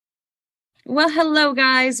Well, hello,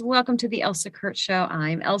 guys. Welcome to the Elsa Kurt Show.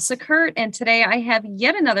 I'm Elsa Kurt, and today I have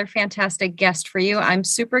yet another fantastic guest for you. I'm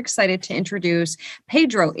super excited to introduce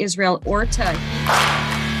Pedro Israel Orta.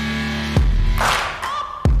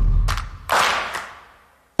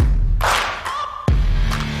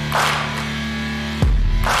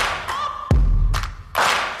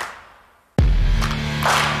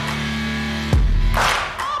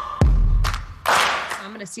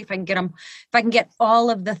 I'm going to see if I can get them, if I can get all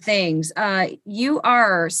of the things. You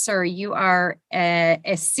are, sir, you are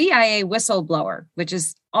a CIA whistleblower, which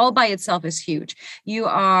is all by itself is huge. You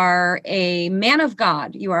are a man of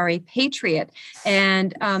God. You are a patriot,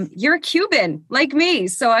 and you're a Cuban like me.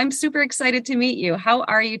 So I'm super excited to meet you. How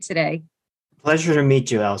are you today? Pleasure to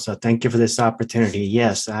meet you, Elsa. Thank you for this opportunity.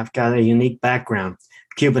 Yes, I've got a unique background.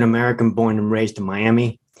 Cuban American, born and raised in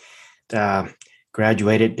Miami. Uh,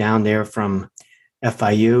 Graduated down there from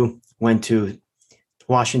FIU, went to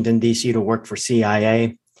Washington, D.C. to work for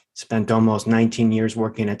CIA. Spent almost 19 years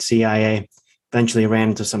working at CIA. Eventually ran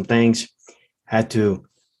into some things, had to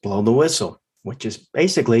blow the whistle, which is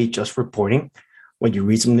basically just reporting what you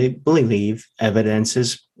reasonably believe evidence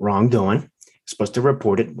is wrongdoing. Supposed to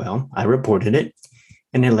report it. Well, I reported it,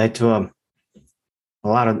 and it led to a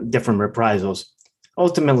lot of different reprisals.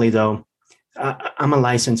 Ultimately, though, I'm a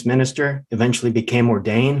licensed minister, eventually became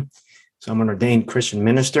ordained. So I'm an ordained Christian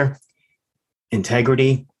minister.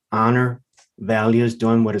 Integrity, honor, values,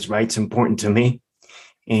 doing what is right is important to me.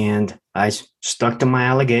 And I stuck to my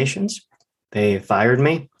allegations. They fired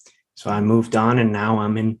me. So I moved on, and now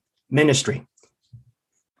I'm in ministry.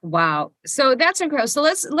 Wow. So that's incredible. So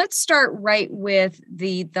let's start right with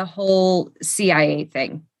the whole CIA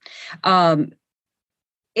thing. Um,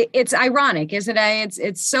 it's ironic, isn't it?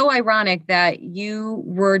 It's so ironic that you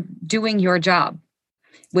were doing your job,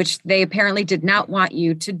 which they apparently did not want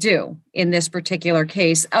you to do in this particular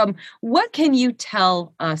case. What can you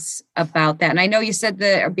tell us about that? And I know you said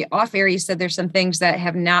off air, you said there's some things that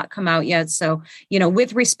have not come out yet. So,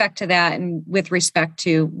 with respect to that and with respect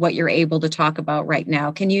to what you're able to talk about right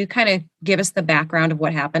now, can you kind of give us the background of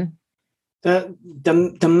what happened?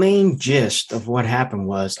 The main gist of what happened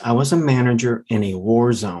was I was a manager in a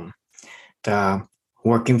war zone, uh,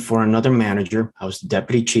 working for another manager. I was the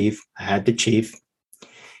deputy chief. I had the chief,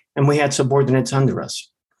 and we had subordinates under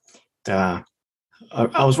us. I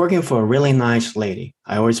was working for a really nice lady.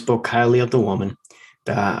 I always spoke highly of the woman.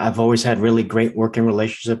 I've always had really great working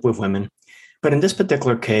relationship with women. But in this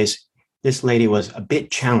particular case, this lady was a bit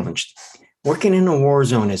challenged. Working in a war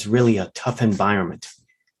zone is really a tough environment.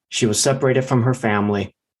 She was separated from her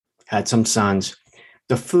family, had some sons.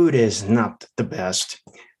 The food is not the best.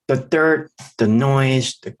 The dirt, the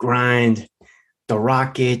noise, the grind, the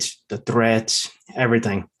rockets, the threats,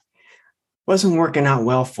 everything wasn't working out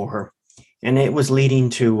well for her. And it was leading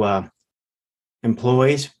to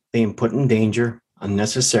employees being put in danger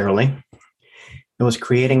unnecessarily. It was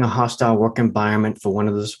creating a hostile work environment for one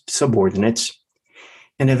of the subordinates.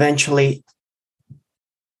 And eventually,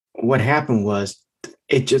 what happened was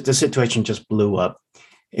the situation just blew up.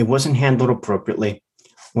 It wasn't handled appropriately.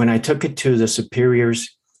 When I took it to the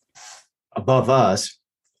superiors above us,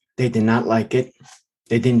 they did not like it.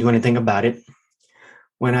 They didn't do anything about it.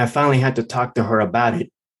 When I finally had to talk to her about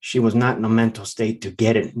it, she was not in a mental state to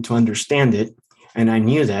get it and to understand it. And I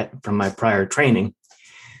knew that from my prior training.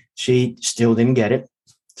 She still didn't get it.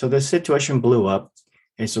 So the situation blew up.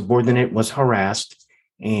 A subordinate was harassed.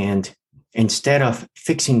 And instead of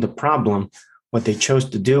fixing the problem, what they chose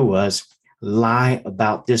to do was lie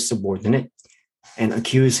about this subordinate and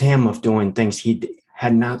accuse him of doing things he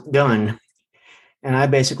had not done. And I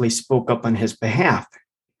basically spoke up on his behalf.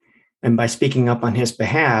 And by speaking up on his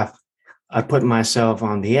behalf, I put myself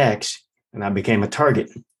on the X and I became a target.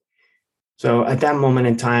 So at that moment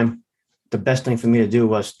in time, the best thing for me to do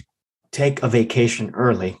was take a vacation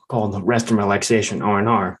early called the rest and relaxation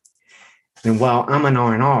R&R. And while I'm an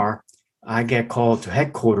R&R, I get called to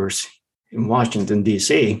headquarters in Washington,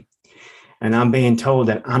 D.C., and I'm being told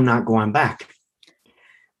that I'm not going back.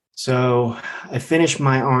 So I finish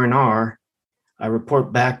my R&R, I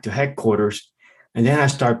report back to headquarters, and then I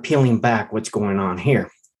start peeling back what's going on here.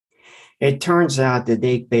 It turns out that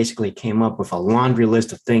they basically came up with a laundry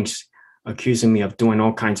list of things accusing me of doing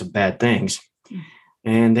all kinds of bad things.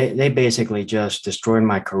 And they basically just destroyed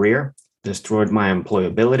my career, destroyed my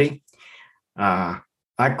employability. I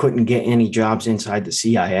couldn't get any jobs inside the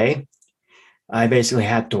CIA. I basically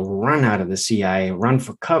had to run out of the CIA, run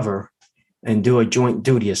for cover, and do a joint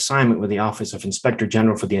duty assignment with the Office of Inspector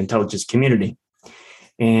General for the Intelligence Community.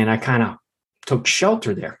 And I kind of took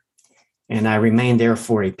shelter there. And I remained there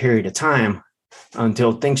for a period of time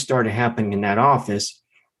until things started happening in that office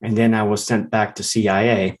And then I was sent back to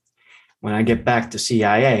CIA. When I get back to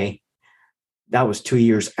CIA, that was 2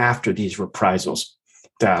 years after these reprisals.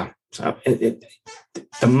 So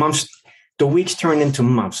the months, the weeks turned into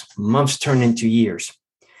months turned into years.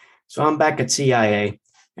 So I'm back at CIA,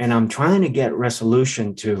 and I'm trying to get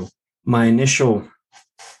resolution to my initial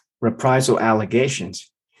reprisal allegations.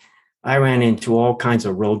 I ran into all kinds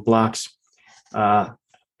of roadblocks.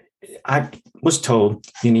 I was told,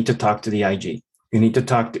 you need to talk to the IG. You need to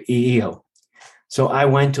talk to EEO. So I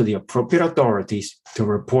went to the appropriate authorities to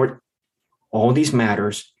report all these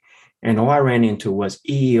matters, and all I ran into was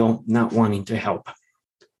EEO not wanting to help.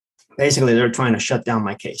 Basically, they're trying to shut down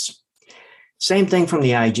my case. Same thing from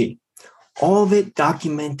the IG. All of it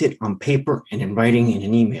documented on paper and in writing and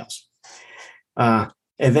in emails.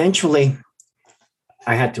 Eventually,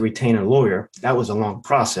 I had to retain a lawyer. That was a long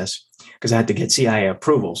process because I had to get CIA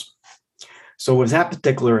approvals. So with that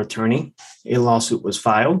particular attorney, a lawsuit was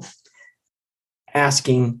filed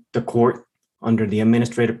asking the court under the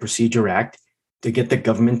Administrative Procedure Act to get the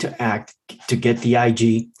government to act, to get the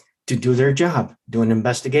IG to do their job, do an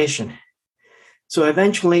investigation. So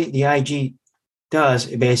eventually the IG does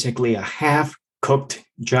basically a half-cooked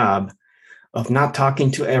job of not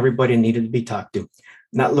talking to everybody needed to be talked to,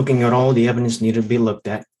 not looking at all the evidence needed to be looked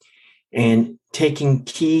at, and taking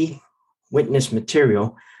key witness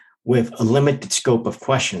material with a limited scope of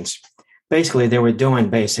questions. Basically, they were doing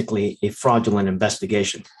basically a fraudulent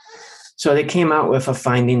investigation. So they came out with a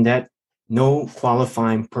finding that no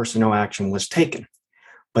qualifying personnel action was taken,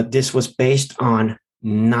 but this was based on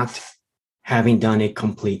not having done a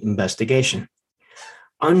complete investigation.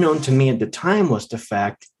 Unknown to me at the time was the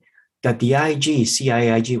fact that the IG,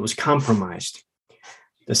 CIA IG, was compromised.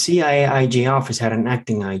 The CIA IG office had an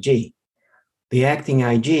acting IG. The acting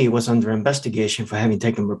IG was under investigation for having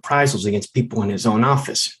taken reprisals against people in his own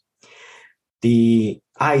office. The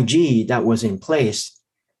IG that was in place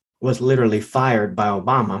was literally fired by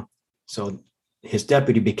Obama. So his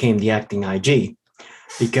deputy became the acting IG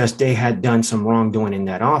because they had done some wrongdoing in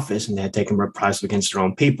that office and they had taken reprisals against their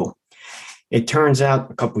own people. It turns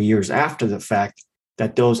out a couple of years after the fact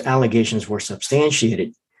that those allegations were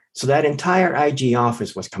substantiated. So that entire IG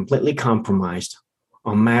office was completely compromised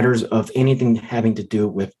on matters of anything having to do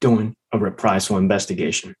with doing a reprisal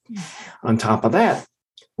investigation. On top of that,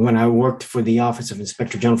 when I worked for the Office of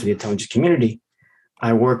Inspector General for the Intelligence Community,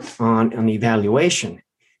 I worked on an evaluation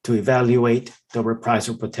to evaluate the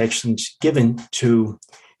reprisal protections given to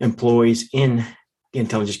employees in the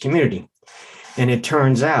intelligence community. And it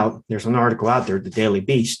turns out, there's an article out there, the Daily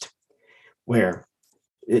Beast, where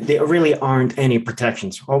there really aren't any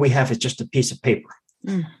protections. All we have is just a piece of paper.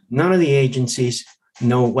 None of the agencies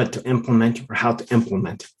know what to implement or how to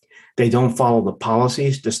implement. They don't follow the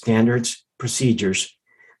policies, the standards, procedures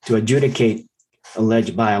to adjudicate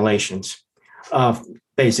alleged violations of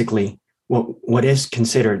basically what is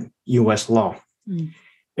considered U.S. law.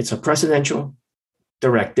 It's a presidential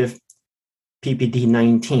directive, PPD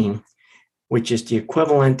 19, which is the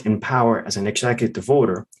equivalent in power as an executive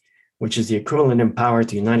order, which is the equivalent in power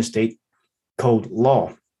to United States Code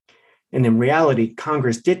law. And in reality,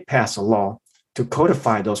 Congress did pass a law to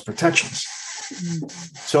codify those protections.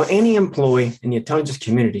 So any employee in the intelligence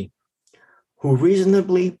community who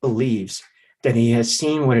reasonably believes that he has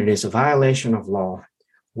seen what it is a violation of law,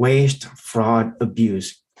 waste, fraud,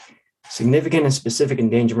 abuse, significant and specific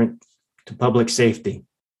endangerment to public safety,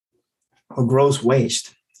 or gross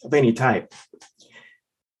waste of any type,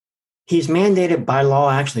 he's mandated by law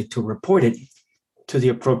actually to report it to the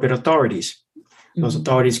appropriate authorities. Those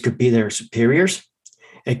authorities could be their superiors.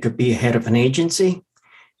 It could be a head of an agency.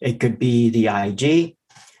 It could be the IG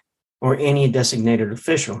or any designated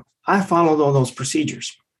official. I followed all those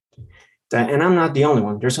procedures. And I'm not the only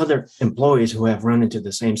one. There's other employees who have run into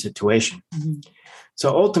the same situation.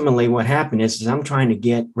 So ultimately what happened is I'm trying to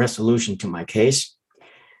get resolution to my case.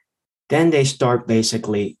 Then they start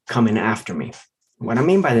basically coming after me. What I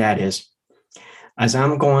mean by that is, as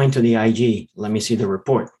I'm going to the IG, let me see the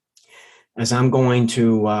report. As I'm going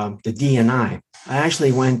to the DNI, I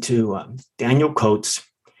actually went to Daniel Coates,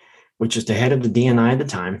 which is the head of the DNI at the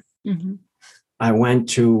time. I went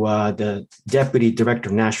to the Deputy Director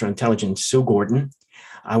of National Intelligence, Sue Gordon.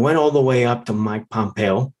 I went all the way up to Mike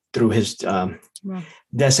Pompeo through his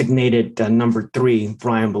designated number 3,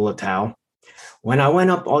 Brian Bulatow. When I went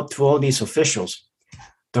up to all these officials,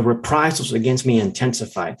 the reprisals against me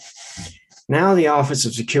intensified. Now the Office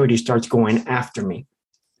of Security starts going after me.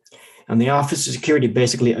 And the Office of Security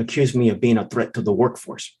basically accused me of being a threat to the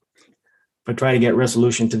workforce, but try to get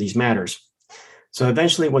resolution to these matters. So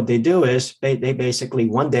eventually what they do is they basically,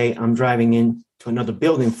 one day I'm driving into another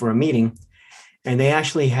building for a meeting, and they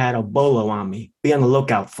actually had a bolo on me. Be on the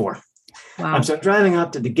lookout for. Wow. So I'm driving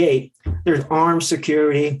up to the gate. There's armed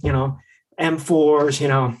security,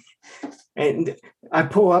 M4s, and I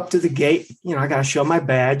pull up to the gate. I got to show my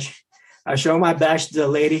badge. I show my badge to the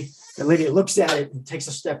lady. The lady looks at it and takes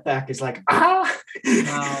a step back. It's like, Wow.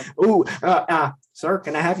 Ooh, sir,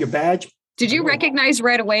 can I have your badge? Did you recognize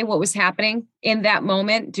right away what was happening in that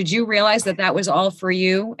moment? Did you realize that that was all for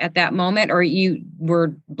you at that moment, or you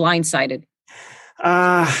were blindsided?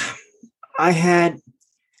 I had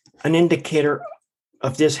an indicator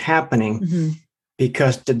of this happening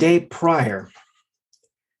because the day prior,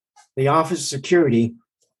 the Office of Security,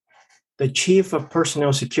 the chief of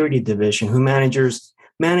Personnel Security Division, who manages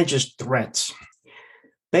threats,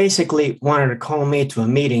 basically wanted to call me to a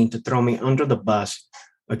meeting to throw me under the bus,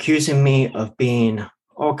 accusing me of being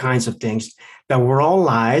all kinds of things that were all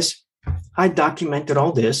lies. I documented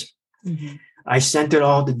all this. I sent it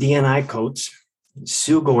all to DNI codes,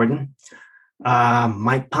 Sue Gordon,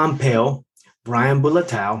 Mike Pompeo, Brian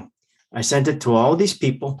Bulatao. I sent it to all these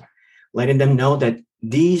people, letting them know that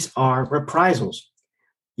these are reprisals.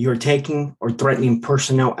 You're taking or threatening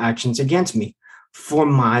personnel actions against me for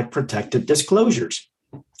my protected disclosures.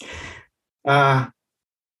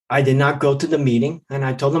 I did not go to the meeting, and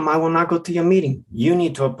I told them I will not go to your meeting. You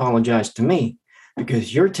need to apologize to me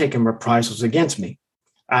because you're taking reprisals against me.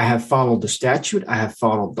 I have followed the statute. I have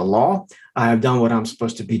followed the law. I have done what I'm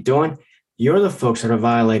supposed to be doing. You're the folks that are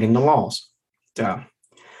violating the laws. Yeah.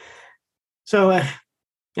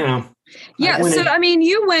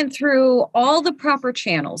 You went through all the proper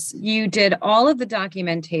channels. You did all of the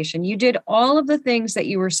documentation. You did all of the things that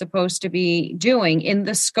you were supposed to be doing in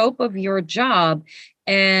the scope of your job.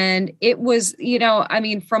 And it was,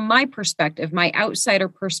 from my perspective, my outsider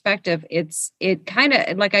perspective, it kind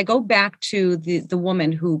of like I go back to the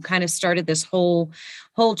woman who kind of started this whole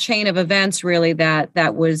chain of events, really,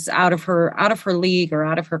 that was out of her league or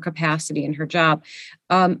out of her capacity in her job.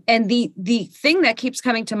 And the thing that keeps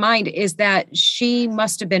coming to mind is that she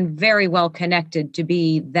must have been very well connected to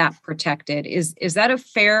be that protected. Is that a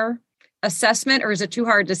fair assessment, or is it too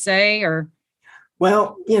hard to say? Or,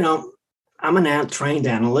 well, I'm an trained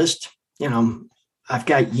analyst. I've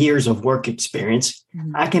got years of work experience.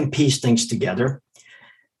 I can piece things together.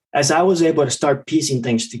 As I was able to start piecing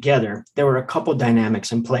things together, there were a couple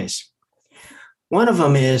dynamics in place. One of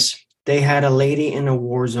them is they had a lady in a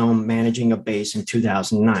war zone managing a base in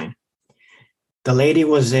 2009. The lady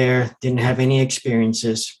was there, didn't have any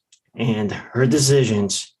experiences, and her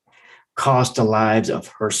decisions cost the lives of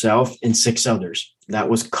herself and 6 others. That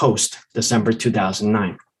was Coast, December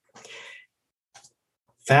 2009.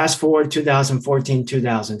 Fast forward 2014,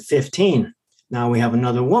 2015. Now we have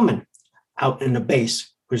another woman out in the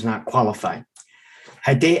base who's not qualified.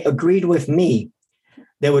 Had they agreed with me,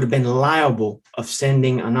 they would have been liable of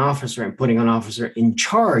sending an officer and putting an officer in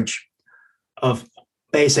charge of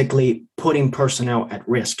basically putting personnel at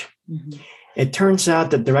risk. It turns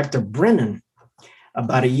out that Director Brennan,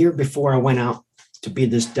 about a year before I went out to be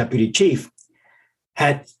this deputy chief,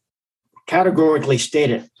 had categorically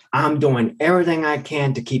stated, I'm doing everything I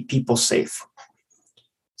can to keep people safe.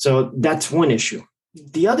 So that's one issue.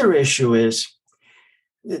 The other issue is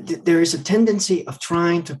there is a tendency of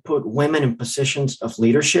trying to put women in positions of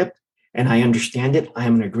leadership, and I understand it. I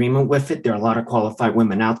am in agreement with it. There are a lot of qualified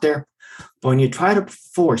women out there. But when you try to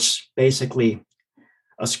force basically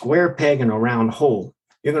a square peg in a round hole,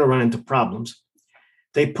 you're going to run into problems.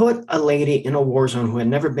 They put a lady in a war zone who had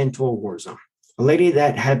never been to a war zone. A lady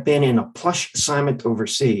that had been in a plush assignment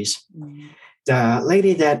overseas, the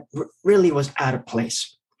lady that really was out of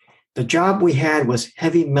place. The job we had was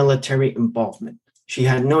heavy military involvement. She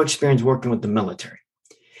had no experience working with the military.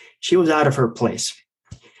 She was out of her place.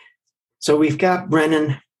 So we've got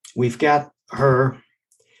Brennan, we've got her,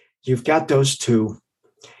 you've got those two.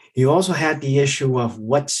 You also had the issue of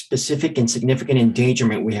what specific and significant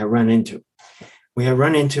endangerment we have run into. We have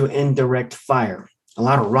run into indirect fire. A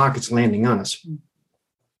lot of rockets landing on us.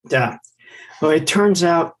 Well, it turns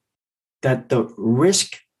out that the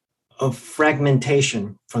risk of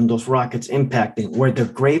fragmentation from those rockets impacting were the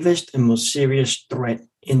gravest and most serious threat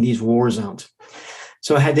in these war zones.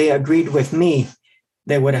 So had they agreed with me,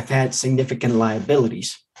 they would have had significant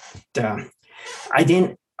liabilities. I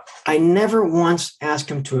never once asked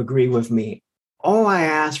them to agree with me. All I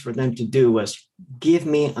asked for them to do was give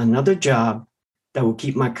me another job that will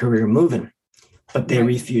keep my career moving. But they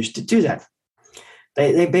refused to do that.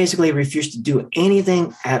 They basically refused to do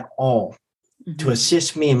anything at all to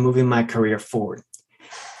assist me in moving my career forward.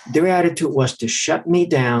 Their attitude was to shut me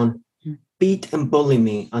down, beat and bully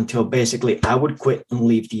me until basically I would quit and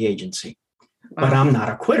leave the agency. But I'm not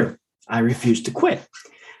a quitter. I refused to quit.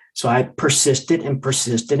 So I persisted and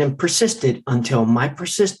persisted and persisted until my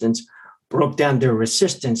persistence broke down their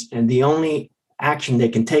resistance. And the only action they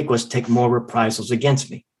can take was take more reprisals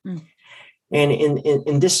against me. Mm. And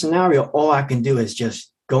in this scenario, all I can do is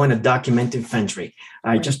just go in a document inventory.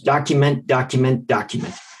 I just document.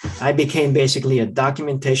 I became basically a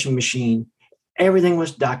documentation machine. Everything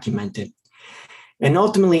was documented. And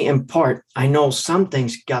ultimately, in part, I know some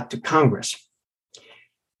things got to Congress.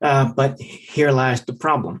 But here lies the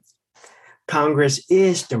problem. Congress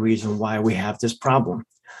is the reason why we have this problem.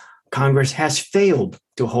 Congress has failed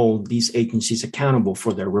to hold these agencies accountable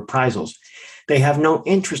for their reprisals. They have no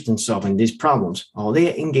interest in solving these problems. All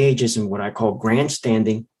they engage is in what I call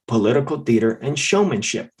grandstanding, political theater, and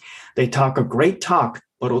showmanship. They talk a great talk,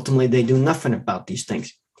 but ultimately they do nothing about these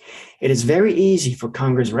things. It is very easy for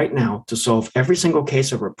Congress right now to solve every single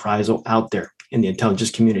case of reprisal out there in the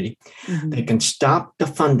intelligence community. Mm-hmm. They can stop the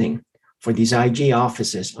funding for these IG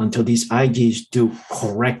offices until these IGs do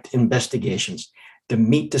correct investigations to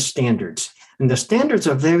meet the standards. And the standards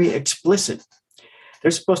are very explicit.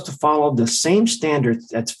 They're supposed to follow the same standards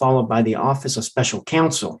that's followed by the Office of Special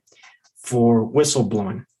Counsel for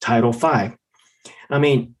whistleblowing, Title V. I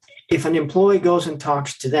mean, if an employee goes and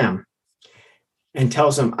talks to them and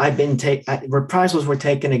tells them, reprisals were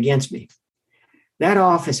taken against me, that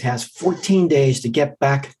office has 14 days to get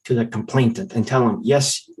back to the complainant and tell them,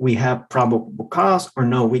 yes, we have probable cause, or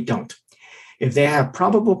no, we don't. If they have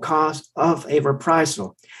probable cause of a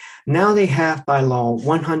reprisal, now they have by law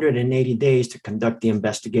 180 days to conduct the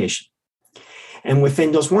investigation. And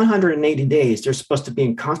within those 180 days, they're supposed to be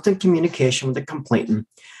in constant communication with the complainant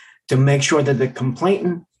to make sure that the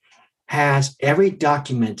complainant has every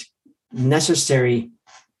document necessary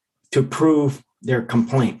to prove their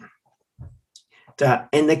complaint.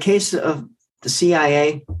 In the case of the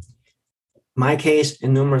CIA, my case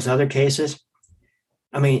and numerous other cases,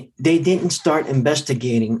 I mean, they didn't start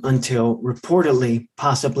investigating until reportedly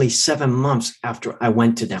possibly 7 months after I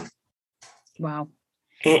went to them. Wow.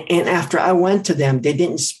 And after I went to them, they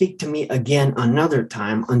didn't speak to me again another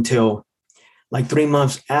time until like 3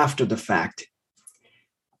 months after the fact.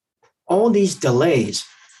 All these delays,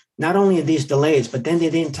 not only these delays, but then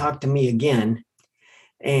they didn't talk to me again.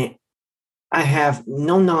 And I have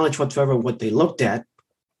no knowledge whatsoever what they looked at,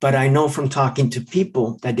 but I know from talking to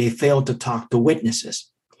people that they failed to talk to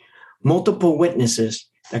witnesses. Multiple witnesses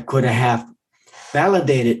that could have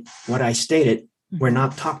validated what I stated were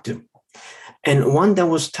not talked to. And one that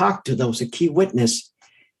was talked to, that was a key witness,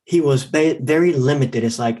 he was very limited.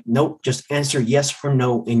 It's like, nope, just answer yes or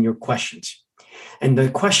no in your questions. And the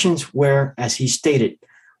questions were, as he stated,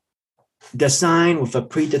 designed with a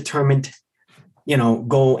predetermined,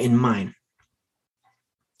 goal in mind.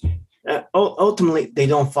 Ultimately, they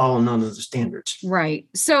don't follow none of the standards. Right.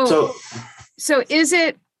 So is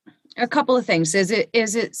it a couple of things? Is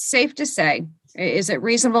it safe to say, is it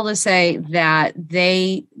reasonable to say that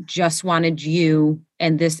they just wanted you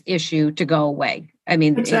and this issue to go away? I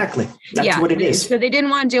mean, exactly. That's what it is. So they didn't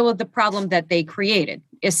want to deal with the problem that they created,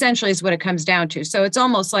 essentially is what it comes down to. So it's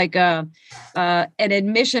almost like an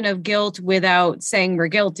admission of guilt without saying we're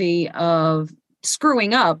guilty of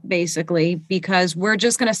screwing up, basically, because we're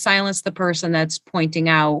just going to silence the person that's pointing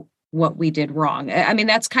out what we did wrong. I mean,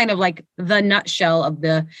 that's kind of like the nutshell of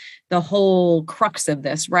the whole crux of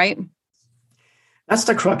this, right? That's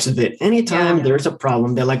the crux of it. Anytime there's a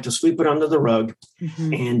problem, they like to sweep it under the rug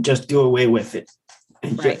and just do away with it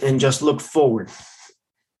and just look forward.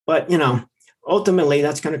 But, ultimately,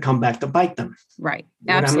 that's going to come back to bite them. Right.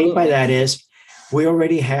 Absolutely. What I mean by that is we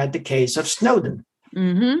already had the case of Snowden.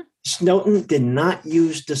 Mm-hmm. Snowden did not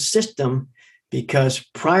use the system because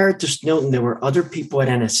prior to Snowden, there were other people at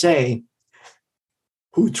NSA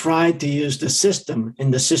who tried to use the system,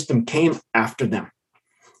 and the system came after them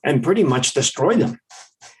and pretty much destroyed them.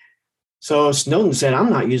 So Snowden said,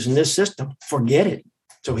 I'm not using this system. Forget it.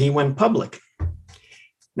 So he went public.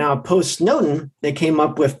 Now, post-Snowden, they came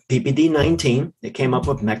up with PPD-19. They came up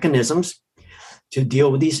with mechanisms to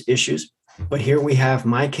deal with these issues. But here we have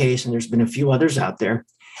my case, and there's been a few others out there.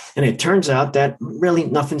 And it turns out that really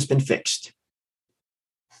nothing's been fixed.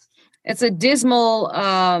 It's a dismal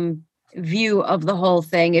view of the whole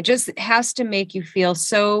thing. It just has to make you feel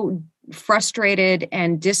so frustrated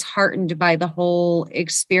and disheartened by the whole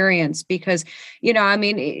experience because,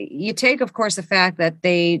 you take, of course, the fact that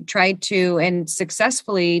they tried to and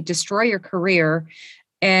successfully destroy your career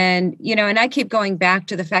And, and I keep going back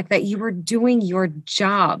to the fact that you were doing your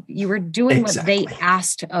job. You were doing what they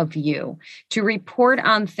asked of you, to report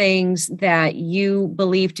on things that you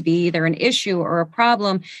believe to be either an issue or a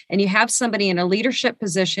problem. And you have somebody in a leadership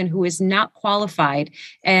position who is not qualified.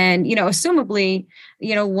 And, assumably,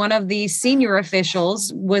 one of the senior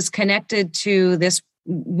officials was connected to this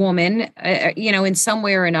woman, in some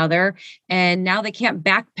way or another. And now they can't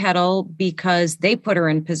backpedal because they put her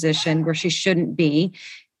in position where she shouldn't be.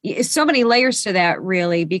 So many layers to that,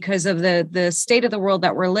 really, because of the state of the world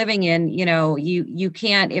that we're living in. You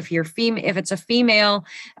can't, if it's a female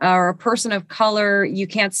or a person of color, you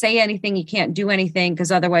can't say anything, you can't do anything,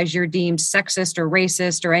 because otherwise you're deemed sexist or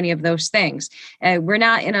racist or any of those things. We're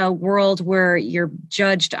not in a world where you're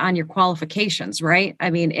judged on your qualifications, right? I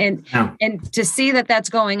mean, and to see that that's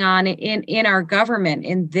going on in our government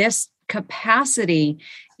in this capacity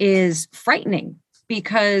is frightening.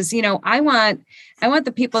 Because, I want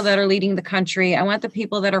the people that are leading the country. I want the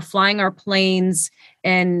people that are flying our planes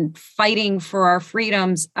and fighting for our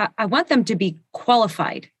freedoms. I want them to be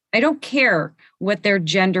qualified. I don't care what their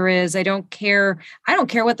gender is. I don't care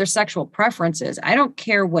what their sexual preference is. I don't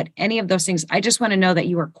care what any of those things. I just want to know that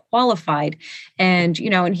you are qualified. And,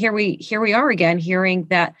 and here we are again, hearing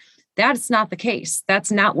that that's not the case. That's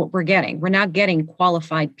not what we're getting. We're not getting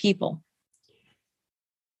qualified people.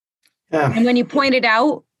 And when you point it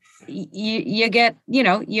out, you get,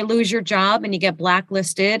 you lose your job and you get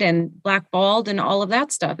blacklisted and blackballed and all of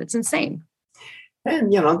that stuff. It's insane.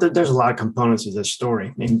 And, there's a lot of components of this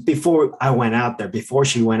story. And before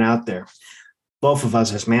she went out there, both of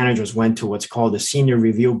us as managers went to what's called the senior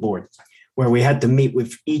review board, where we had to meet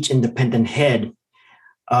with each independent head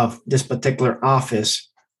of this particular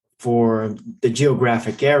office for the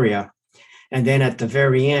geographic area. And then at the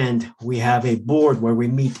very end, we have a board where we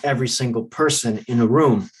meet every single person in a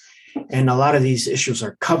room. And a lot of these issues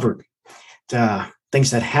are covered,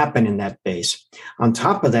 things that happen in that base. On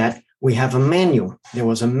top of that, we have a manual. There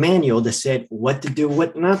was a manual that said what to do,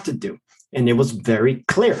 what not to do. And it was very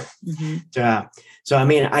clear. Mm-hmm. So,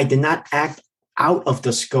 I did not act out of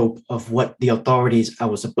the scope of what the authorities I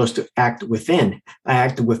was supposed to act within. I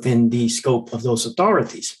acted within the scope of those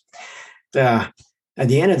authorities. At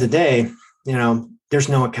the end of the day, there's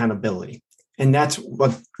no accountability. And that's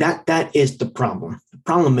that is the problem. The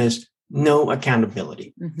problem is no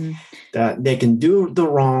accountability. Mm-hmm. They can do the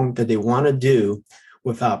wrong that they want to do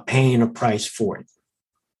without paying a price for it.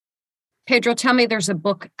 Pedro, tell me there's a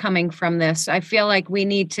book coming from this. I feel like we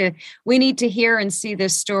need to hear and see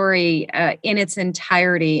this story in its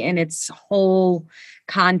entirety, in its whole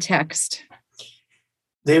context.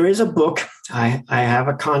 There is a book. I have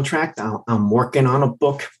a contract. I'm working on a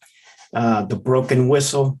book. The Broken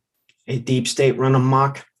Whistle, a deep state run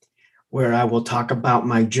amok, where I will talk about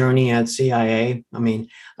my journey at CIA.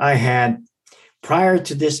 I had, prior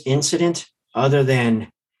to this incident, other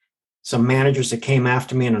than some managers that came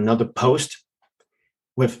after me in another post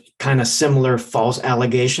with kind of similar false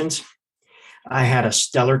allegations, I had a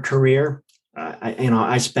stellar career.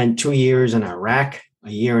 I spent 2 years in Iraq,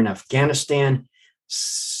 a year in Afghanistan,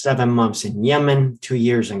 7 months in Yemen, 2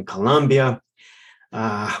 years in Colombia.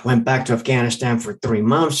 Went back to Afghanistan for 3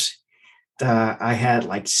 months. I had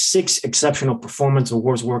like 6 exceptional performance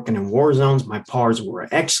awards working in war zones. My PARs were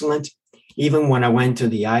excellent. Even when I went to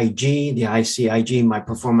the IG, the ICIG, my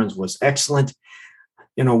performance was excellent.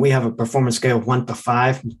 We have a performance scale of 1 to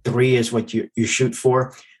 5. 3 is what you shoot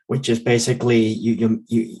for, which is basically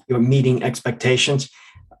you're meeting expectations.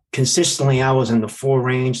 Consistently, I was in the 4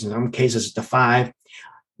 range. In some cases, the 5,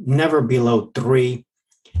 never below 3,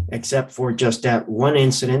 except for just that one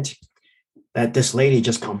incident that this lady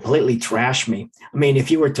just completely trashed me. If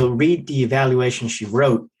you were to read the evaluation she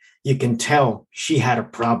wrote, you can tell she had a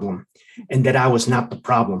problem and that I was not the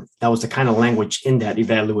problem. That was the kind of language in that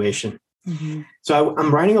evaluation. Mm-hmm. So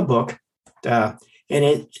I'm writing a book,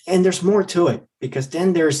 and there's more to it, because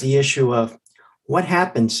then there's the issue of what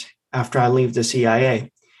happens after I leave the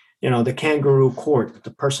CIA. The kangaroo court,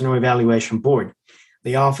 the personnel evaluation board,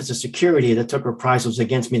 the Office of Security that took reprisals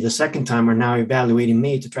against me the second time are now evaluating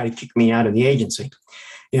me to try to kick me out of the agency.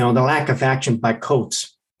 The lack of action by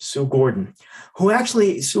Coates, Sue Gordon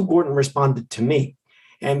responded to me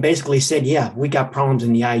and basically said, yeah, we got problems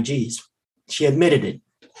in the IGs. She admitted it.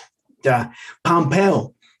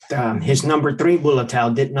 Pompeo, his number 3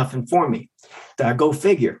 bulletin did nothing for me. Go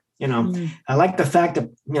figure. I like the fact that,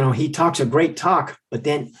 he talks a great talk, but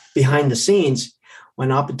then behind the scenes,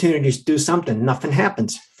 when opportunities to do something, nothing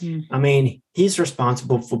happens. He's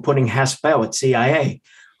responsible for putting Haspel at CIA,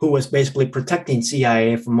 who was basically protecting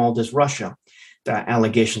CIA from all this Russia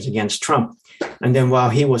allegations against Trump. And then while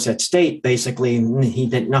he was at state, basically, he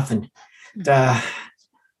did nothing.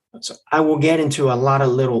 So I will get into a lot of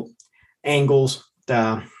little angles.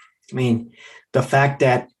 The fact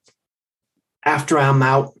that after I'm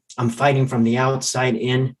out, I'm fighting from the outside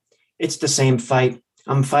in. It's the same fight.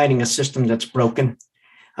 I'm fighting a system that's broken.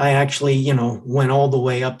 I actually, went all the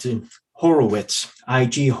way up to Horowitz.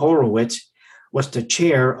 IG Horowitz was the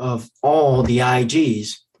chair of all the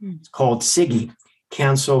IGs. It's called SIGI,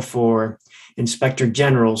 Council for Inspector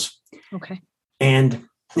Generals. Okay. And,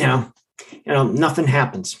 nothing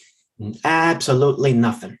happens. Absolutely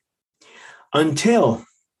nothing. Until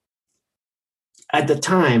at the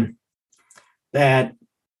time that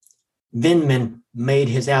Vindman made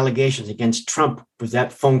his allegations against Trump with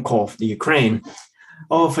that phone call for the Ukraine,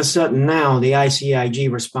 all of a sudden now the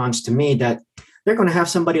ICIG responds to me that they're going to have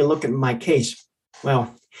somebody look at my case.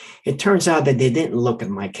 Well, it turns out that they didn't look at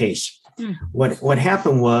my case. What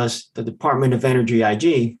happened was the Department of Energy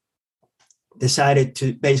IG decided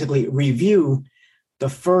to basically review the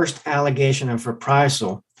first allegation of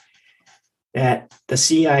reprisal that the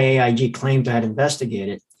CIA IG claimed to have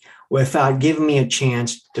investigated without giving me a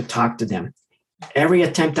chance to talk to them. Every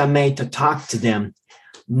attempt I made to talk to them,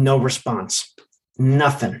 no response,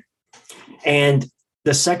 nothing. And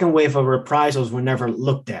the second wave of reprisals were never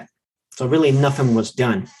looked at. So really nothing was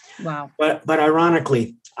done. Wow. But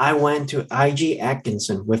ironically, I went to IG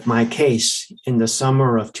Atkinson with my case in the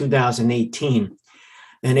summer of 2018,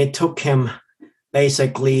 and it took him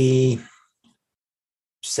basically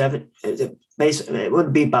it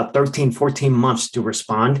would be about 13, 14 months to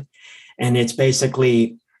respond. And it's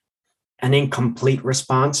basically an incomplete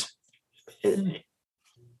response,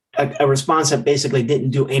 a response that basically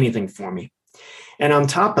didn't do anything for me. And on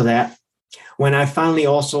top of that, when I finally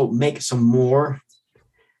also make some more,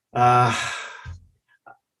 I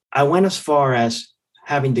went as far as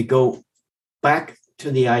having to go back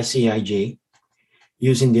to the ICIG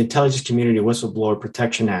using the Intelligence Community Whistleblower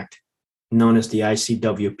Protection Act, known as the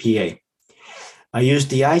ICWPA. I used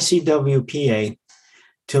the ICWPA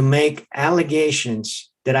to make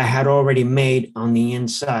allegations that I had already made on the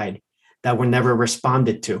inside that were never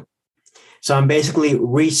responded to. So I'm basically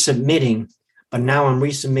resubmitting, but now I'm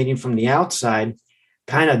resubmitting from the outside,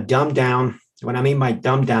 kind of dumbed down. What I mean by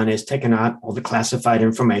dumbed down is taking out all the classified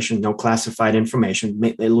information, no classified information,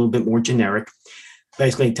 make it a little bit more generic.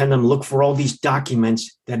 Basically, tell them look for all these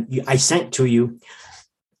documents that I sent to you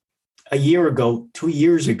a year ago, 2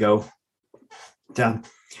 years ago.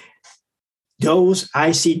 Those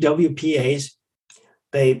ICWPAs,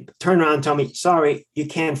 they turn around and tell me, sorry, you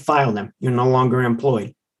can't file them. You're no longer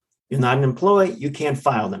employed. You're not an employee. You can't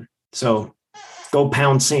file them. So go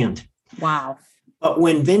pound sand. Wow. But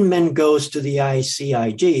when Vindman goes to the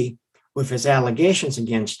ICIG with his allegations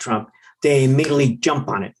against Trump, they immediately jump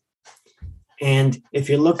on it. And if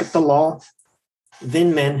you look at the law,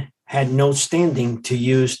 Vindman had no standing to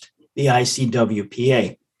use the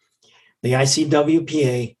ICWPA. The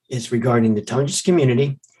ICWPA is regarding the intelligence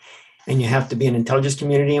community, and you have to be an intelligence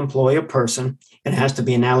community employee or person, and it has to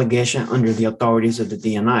be an allegation under the authorities of the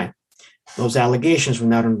DNI. Those allegations were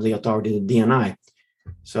not under the authority of the DNI.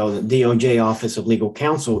 So the DOJ Office of Legal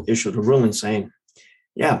Counsel issued a ruling saying,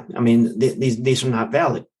 yeah, I mean, these are not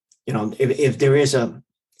valid. If there is a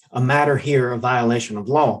matter here, a violation of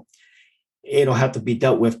law, it'll have to be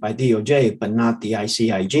dealt with by DOJ, but not the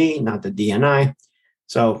ICIG, not the DNI.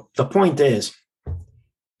 So the point is,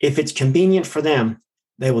 if it's convenient for them,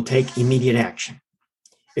 they will take immediate action.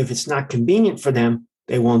 If it's not convenient for them,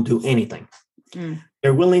 they won't do anything.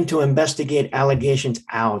 They're willing to investigate allegations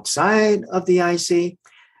outside of the IC,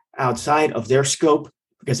 outside of their scope,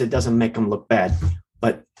 because it doesn't make them look bad.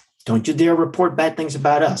 But don't you dare report bad things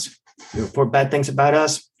about us. If you report bad things about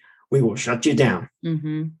us, we will shut you down.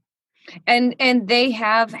 Mm-hmm. And they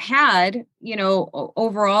have had,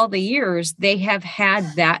 over all the years, they have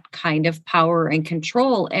had that kind of power and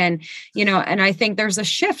control. And, and I think there's a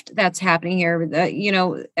shift that's happening here.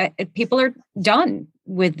 People are done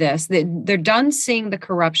with this. They're done seeing the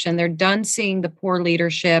corruption. They're done seeing the poor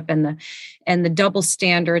leadership and the double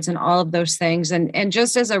standards and all of those things. And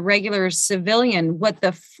just as a regular civilian, what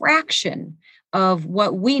the fraction of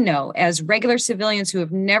what we know as regular civilians who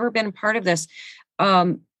have never been part of this,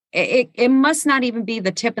 it must not even be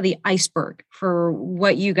the tip of the iceberg for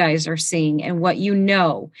what you guys are seeing and what you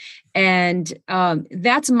know. And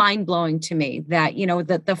that's mind-blowing to me that,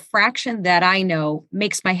 that the fraction that I know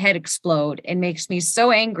makes my head explode and makes me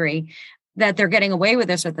so angry that they're getting away with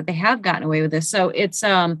this or that they have gotten away with this. So it's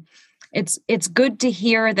good to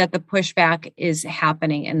hear that the pushback is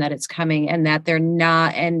happening and that it's coming and that they're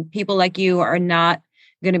not, and people like you are not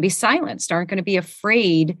going to be silenced, aren't going to be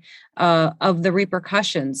afraid of the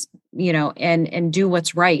repercussions, and do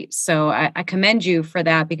what's right. So I commend you for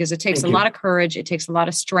that, because it takes Thank a lot you. of courage. It takes a lot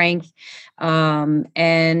of strength, and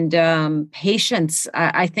patience.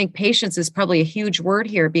 I think patience is probably a huge word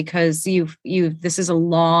here, because this is a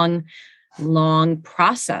long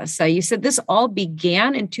process. You said this all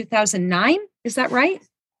began in 2009. Is that right?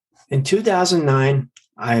 In 2009,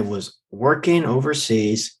 I was working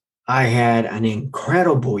overseas. I had an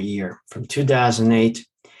incredible year from 2008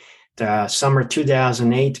 to summer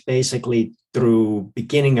 2008, basically through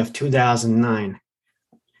beginning of 2009.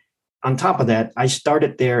 On top of that, I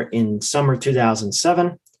started there in summer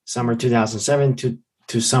 2007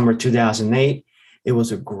 to summer 2008. It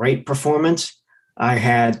was a great performance. I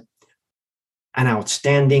had an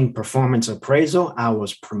outstanding performance appraisal. I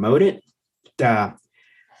was promoted.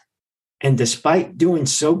 And despite doing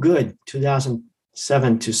so good,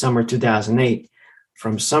 2007 to summer 2008,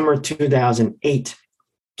 from summer 2008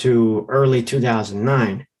 to early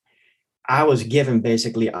 2009, I was given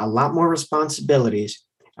basically a lot more responsibilities.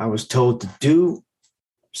 I was told to do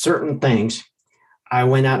certain things. I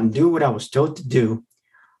went out and do what I was told to do,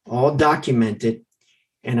 all documented,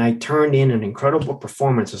 and I turned in an incredible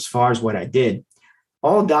performance as far as what I did,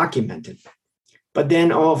 all documented. But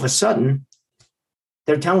then all of a sudden,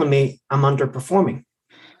 they're telling me I'm underperforming.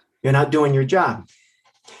 You're not doing your job.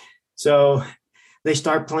 So they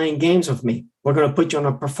start playing games with me. We're going to put you on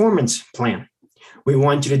a performance plan. We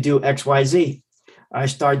want you to do X, Y, Z. I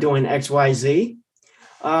start doing X, Y, Z.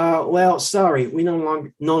 Well, sorry, we no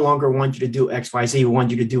longer want you to do X, Y, Z. We want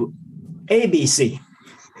you to do A, B, C.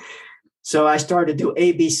 So I started to do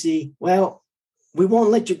A, B, C. Well, we won't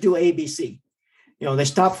let you do A, B, C. They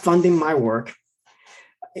stopped funding my work.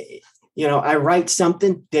 I write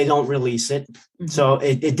something, they don't release it. Mm-hmm. So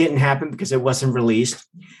it didn't happen because it wasn't released.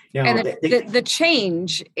 And the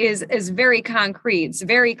change is very concrete. It's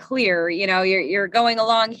very clear. You're going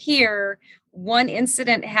along here. One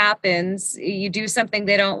incident happens, you do something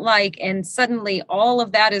they don't like, and suddenly all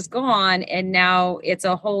of that is gone. And now it's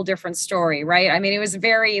a whole different story, right? I mean, it was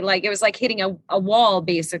like hitting a wall,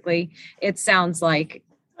 basically, it sounds like.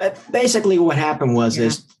 Basically, what happened was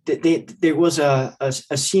there was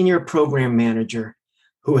a senior program manager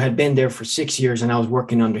who had been there for 6 years, and I was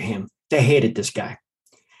working under him. They hated this guy,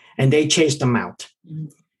 and they chased him out. Mm-hmm.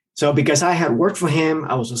 So because I had worked for him,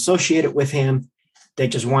 I was associated with him, they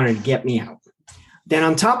just wanted to get me out. Then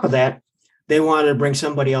on top of that, they wanted to bring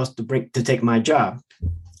somebody else to take my job.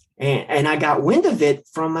 And I got wind of it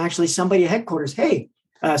from actually somebody at headquarters. Hey,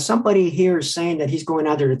 somebody here is saying that he's going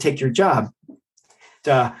out there to take your job.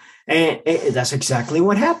 And that's exactly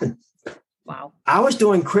what happened. Wow. I was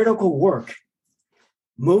doing critical work.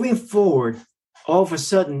 Moving forward, all of a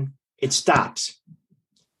sudden, it stops.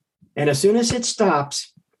 And as soon as it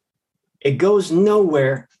stops, it goes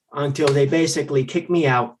nowhere until they basically kick me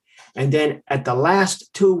out. And then at the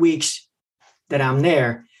last 2 weeks that I'm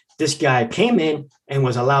there, this guy came in and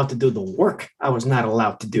was allowed to do the work I was not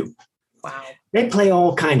allowed to do. Wow. They play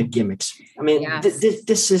all kinds of gimmicks. I mean, yes.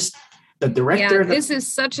 This is the director. Yeah, this is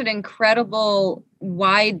such an incredible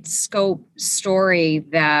wide scope story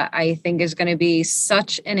that I think is going to be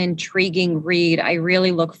such an intriguing read. I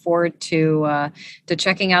really look forward to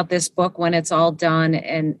checking out this book when it's all done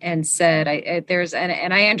and said.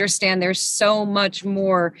 I understand there's so much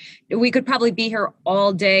more. We could probably be here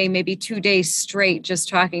all day, maybe 2 days straight, just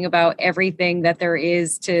talking about everything that there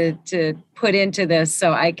is to put into this.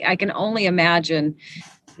 So I can only imagine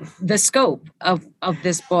the scope of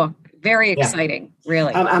this book. Very exciting,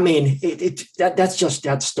 really. I mean, that's just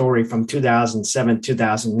that story from 2007,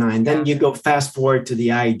 2009. Then you go fast forward to the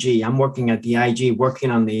IG. I'm working at the IG, working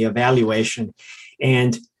on the evaluation.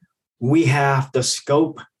 And we have the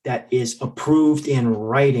scope that is approved in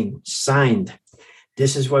writing, signed.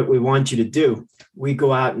 This is what we want you to do. We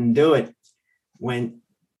go out and do it. When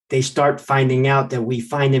they start finding out that we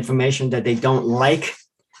find information that they don't like,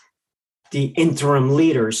 the interim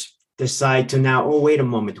leaders decide to now, oh, wait a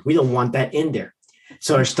moment, we don't want that in there.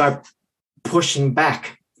 So I start pushing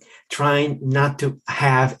back, trying not to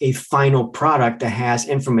have a final product that has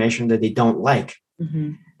information that they don't like.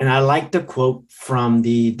 Mm-hmm. And I like the quote from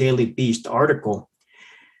the Daily Beast article.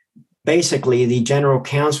 Basically, the general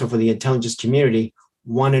counsel for the intelligence community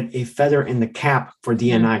wanted a feather in the cap for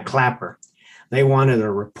DNI Clapper. They wanted a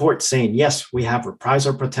report saying, yes, we have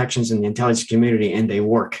reprisal protections in the intelligence community and they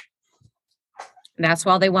work. That's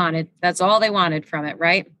all they wanted. That's all they wanted from it,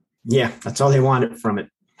 right? Yeah, that's all they wanted from it.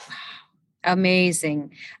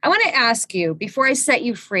 Amazing. I want to ask you before I set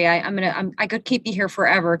you free. I could keep you here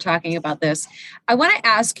forever talking about this. I want to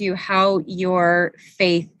ask you how your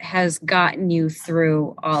faith has gotten you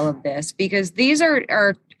through all of this, because these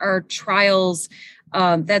are trials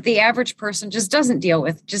that the average person just doesn't deal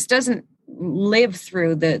with, just doesn't live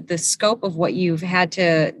through the scope of what you've had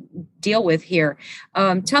to deal with here.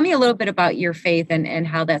 Tell me a little bit about your faith and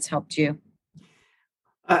how that's helped you.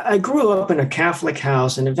 I grew up in a Catholic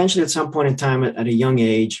house, and eventually, at some point in time, at a young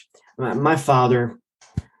age, my father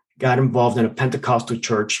got involved in a Pentecostal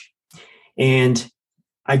church, and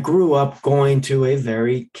I grew up going to a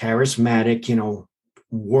very charismatic,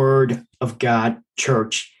 Word of God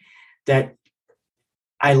church that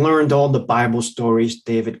I learned all the Bible stories: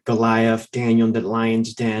 David, Goliath, Daniel in the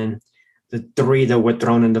lion's den, the three that were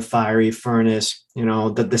thrown in the fiery furnace,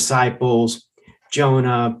 the disciples,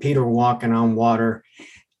 Jonah, Peter walking on water.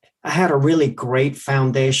 I had a really great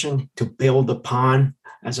foundation to build upon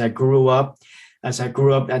as I grew up. As I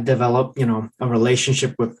grew up, I developed, a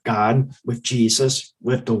relationship with God, with Jesus,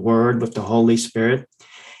 with the Word, with the Holy Spirit.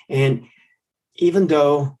 And even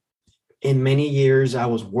though in many years I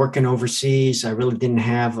was working overseas, I really didn't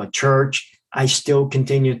have a church, I still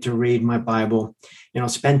continued to read my Bible,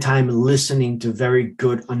 spend time listening to very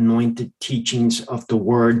good anointed teachings of the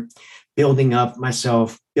Word, building up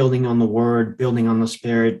myself, building on the Word, building on the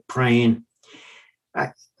Spirit, praying.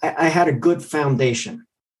 I had a good foundation.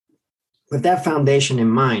 With that foundation in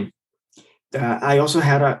mind, I also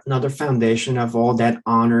had another foundation of all that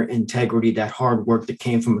honor, integrity, that hard work that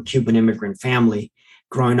came from a Cuban immigrant family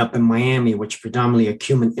growing up in Miami, which predominantly a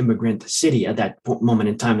Cuban immigrant city at that moment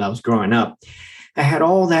in time that I was growing up. I had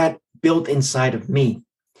all that built inside of me.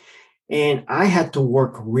 And I had to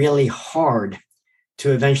work really hard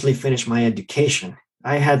to eventually finish my education.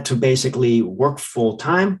 I had to basically work full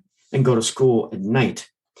time and go to school at night.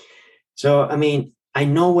 So, I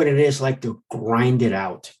know what it is like to grind it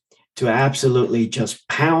out, to absolutely just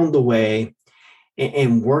pound away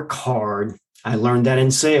and work hard. I learned that in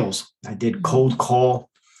sales. I did cold call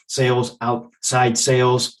sales, outside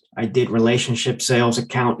sales. I did relationship sales,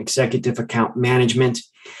 executive account management.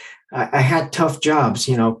 I had tough jobs,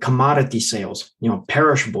 commodity sales,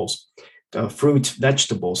 perishables, fruits,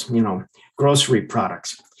 vegetables, grocery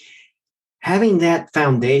products. Having that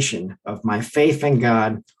foundation of my faith in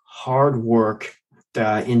God, hard work,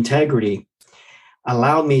 integrity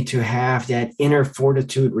allowed me to have that inner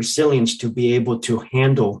fortitude, resilience to be able to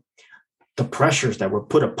handle the pressures that were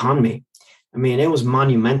put upon me. It was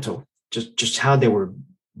monumental, just how they were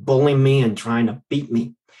bullying me and trying to beat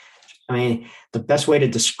me. The best way to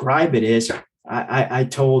describe it is I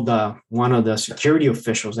told one of the security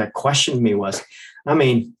officials that questioned me was,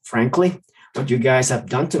 frankly, what you guys have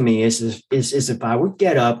done to me is if I would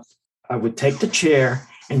get up, I would take the chair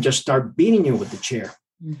and just start beating you with the chair.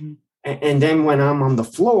 Mm-hmm. And then when I'm on the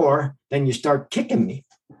floor, then you start kicking me.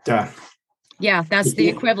 Yeah, that's the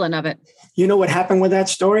equivalent of it. You know what happened with that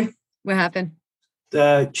story? What happened?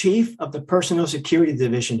 The chief of the personal security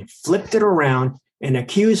division flipped it around and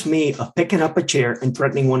accused me of picking up a chair and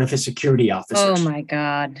threatening one of his security officers. Oh, my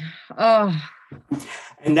God. Oh.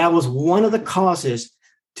 And that was one of the causes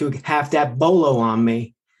to have that bolo on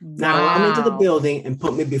me, not allow me into the building and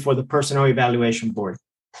put me before the personnel evaluation board.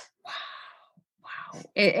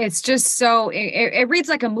 It's just so, it reads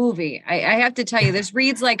like a movie. I have to tell you, this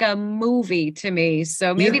reads like a movie to me.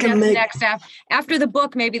 So maybe that's next after the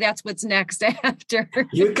book. Maybe that's what's next after.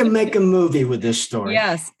 You can make a movie with this story.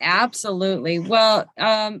 Yes, absolutely. Well,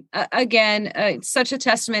 again, it's such a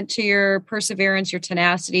testament to your perseverance, your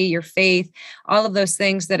tenacity, your faith, all of those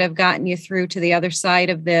things that have gotten you through to the other side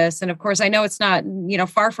of this. And of course, I know it's not,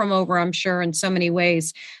 far from over, I'm sure, in so many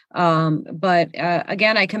ways. But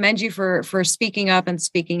again, I commend you for speaking up and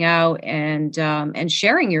speaking out and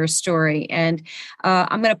sharing your story. And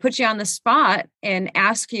I'm going to put you on the spot and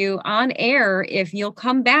ask you on air if you'll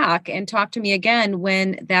come back and talk to me again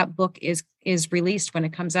when that book is released, when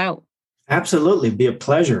it comes out. Absolutely. Be a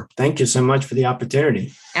pleasure. Thank you so much for the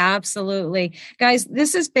opportunity. Absolutely. Guys,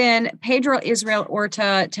 this has been Pedro Israel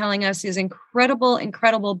Orta telling us his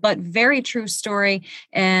incredible, but very true story.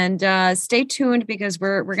 And stay tuned because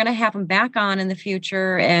we're going to have him back on in the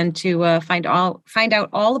future and to find out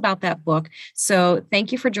all about that book. So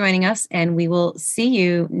thank you for joining us, and we will see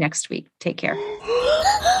you next week. Take care.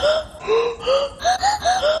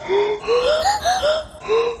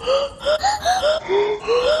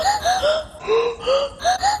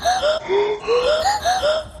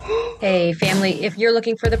 Hey, family, if you're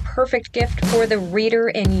looking for the perfect gift for the reader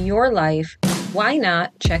in your life, why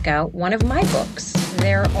not check out one of my books?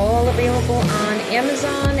 They're all available on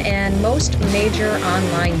Amazon and most major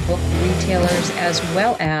online book retailers, as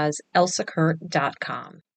well as elsacurt.com.